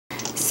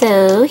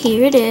So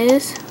here it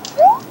is.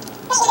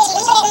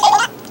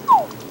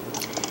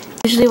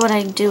 Usually what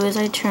I do is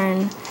I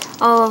turn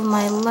all of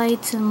my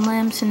lights and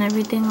lamps and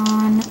everything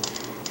on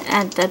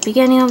at the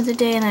beginning of the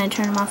day, and then I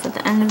turn them off at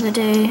the end of the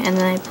day, and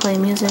then I play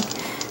music.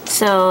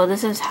 So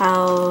this is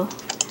how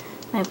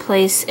my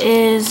place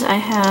is. I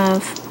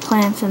have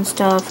plants and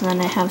stuff, and then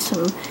I have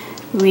some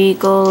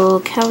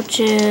Regal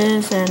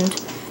couches and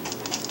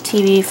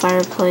TV,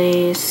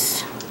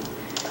 fireplace.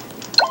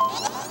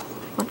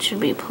 What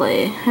should we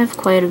play? I have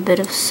quite a bit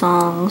of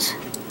songs.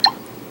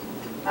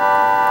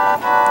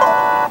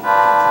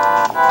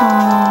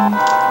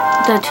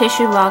 The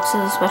tissue box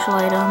is a special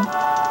item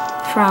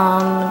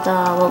from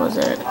the, what was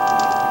it?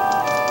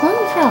 Where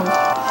was it from?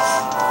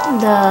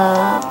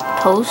 The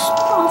post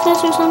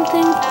office or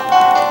something?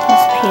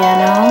 This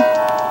piano.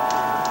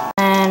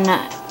 And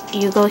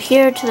you go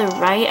here to the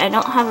right. I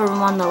don't have a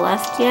room on the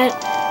left yet,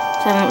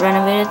 so I haven't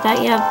renovated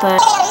that yet,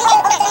 but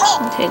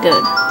okay,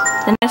 good.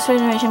 The next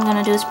renovation I'm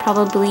gonna do is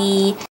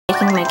probably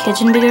making my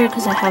kitchen bigger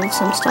because I have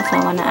some stuff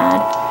I want to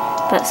add.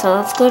 But so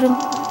let's go to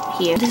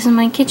here. This is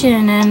my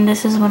kitchen, and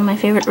this is one of my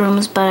favorite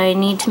rooms, but I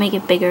need to make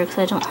it bigger because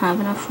I don't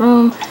have enough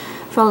room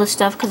for all the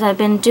stuff, because I've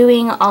been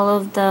doing all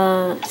of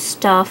the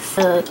stuff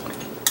at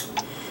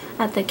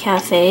the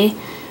cafe.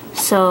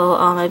 So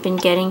I've been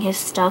getting his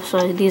stuff,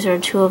 so these are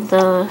two of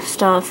the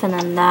stuff, and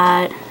then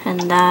that,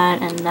 and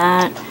that, and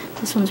that.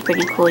 This one's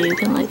pretty cool. You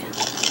can like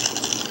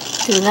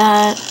do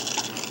that.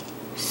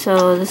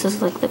 So this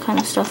is like the kind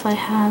of stuff I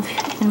have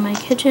in my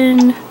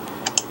kitchen.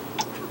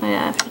 Oh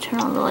yeah, I have to turn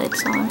all the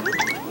lights on.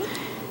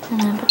 And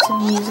then put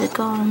some music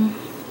on.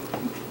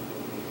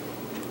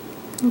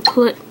 And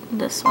put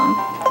this one.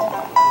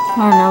 I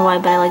don't know why,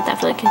 but I like that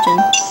for the kitchen.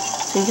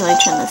 So you can like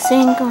turn the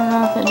sink on and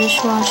off, the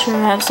dishwasher.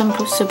 I have some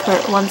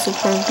Superb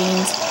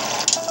beans,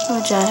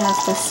 which I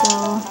have to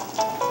sell.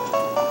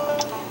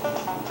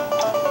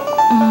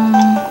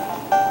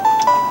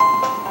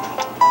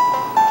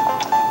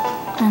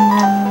 And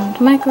then the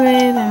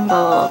microwave and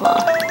blah blah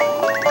blah.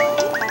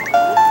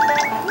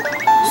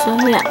 So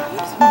yeah,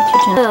 that's my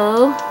kitchen.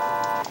 So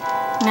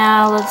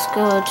now let's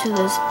go to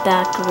this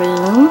back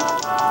room.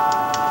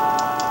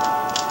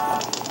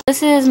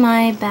 This is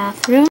my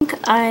bathroom.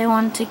 I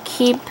want to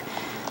keep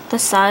the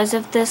size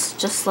of this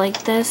just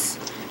like this,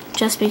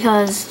 just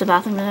because the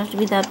bathroom doesn't have to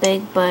be that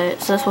big.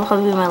 But so this will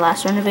probably be my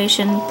last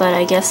renovation, but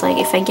I guess like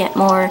if I get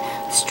more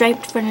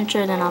striped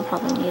furniture, then I'll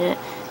probably need it.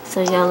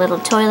 So you got a little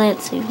toilet,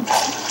 so you can,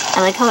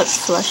 I like how it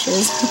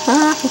flushes.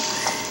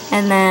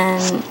 And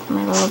then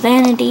my little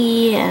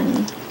vanity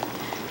and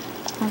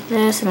like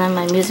this, and then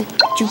my music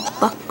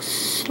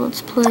jukebox.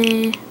 Let's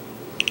play.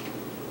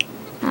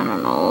 I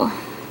don't know. I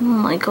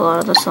don't like a lot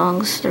of the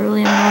songs. They're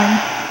really annoying.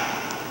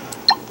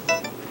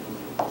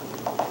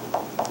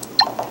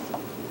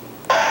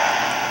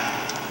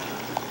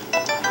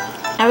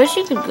 I wish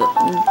you could go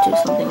do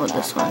something with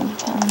this one.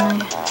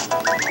 And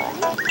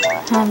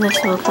I have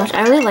this little couch.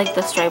 I really like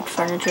the striped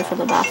furniture for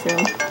the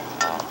bathroom.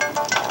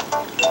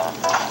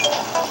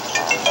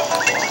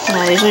 Yeah,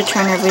 I usually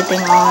turn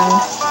everything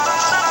on.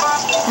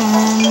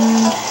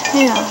 And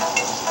yeah.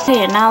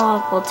 Okay,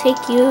 now we'll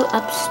take you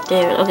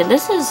upstairs. Okay,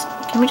 this is,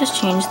 can we just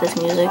change this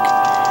music?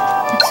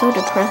 It's so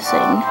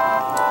depressing.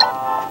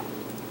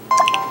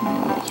 No,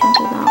 we can't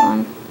do that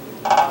one.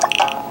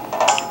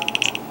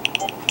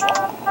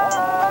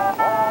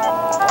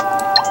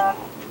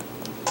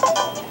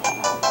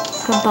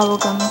 For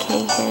bubblegum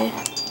KK.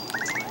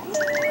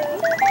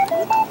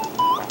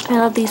 I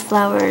love these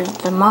flowers.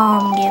 The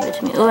mom gave it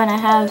to me. Oh, and I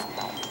have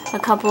a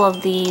couple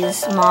of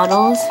these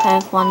models. I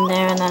have one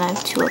there, and then I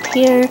have two up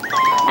here.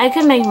 I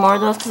could make more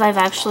of those because I've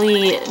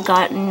actually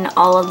gotten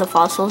all of the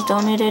fossils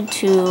donated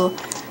to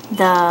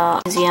the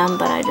museum,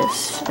 but I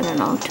don't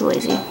know, I'm too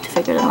lazy to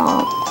figure them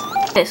all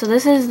out. Okay, so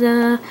this is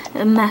the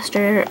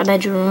master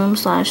bedroom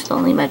slash the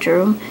only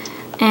bedroom,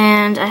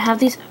 and I have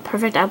these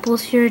perfect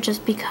apples here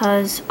just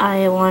because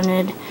I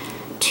wanted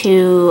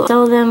to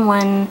sell them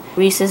when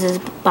Reese's is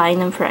buying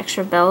them for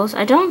extra bells.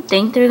 I don't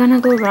think they're gonna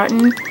go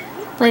rotten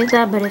like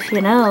that, but if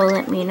you know,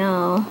 let me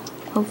know.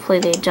 Hopefully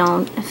they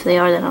don't. If they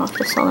are, then I'll have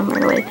to sell them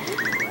right away.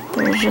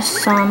 There's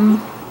just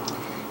some.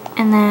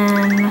 And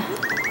then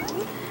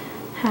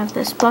have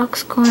this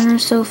box corner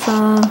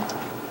sofa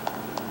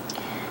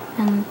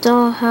and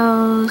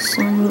dollhouse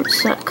and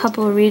a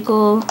couple of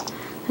Regal,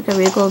 like a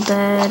Regal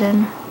bed,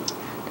 and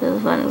this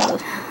is one of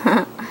those.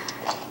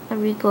 A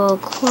Regal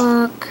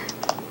clock.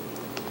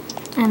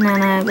 And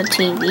then I have a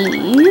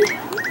TV.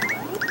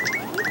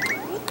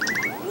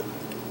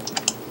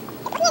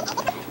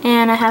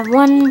 And I have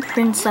one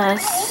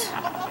princess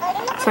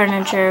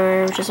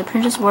furniture, which is a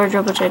princess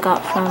wardrobe, which I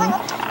got from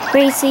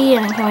Gracie,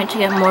 and I can't wait to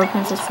get more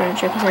princess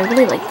furniture because I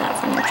really like that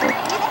furniture.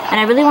 And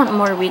I really want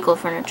more Regal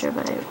furniture,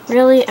 but I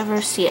rarely ever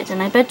see it.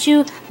 And I bet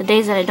you the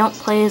days that I don't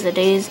play is the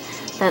days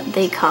that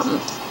they come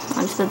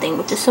onto the thing,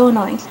 which is so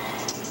annoying.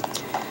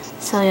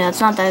 So yeah, it's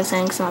not that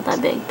exciting, it's not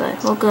that big,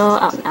 but we'll go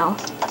out now.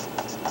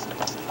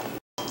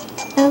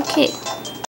 Okay.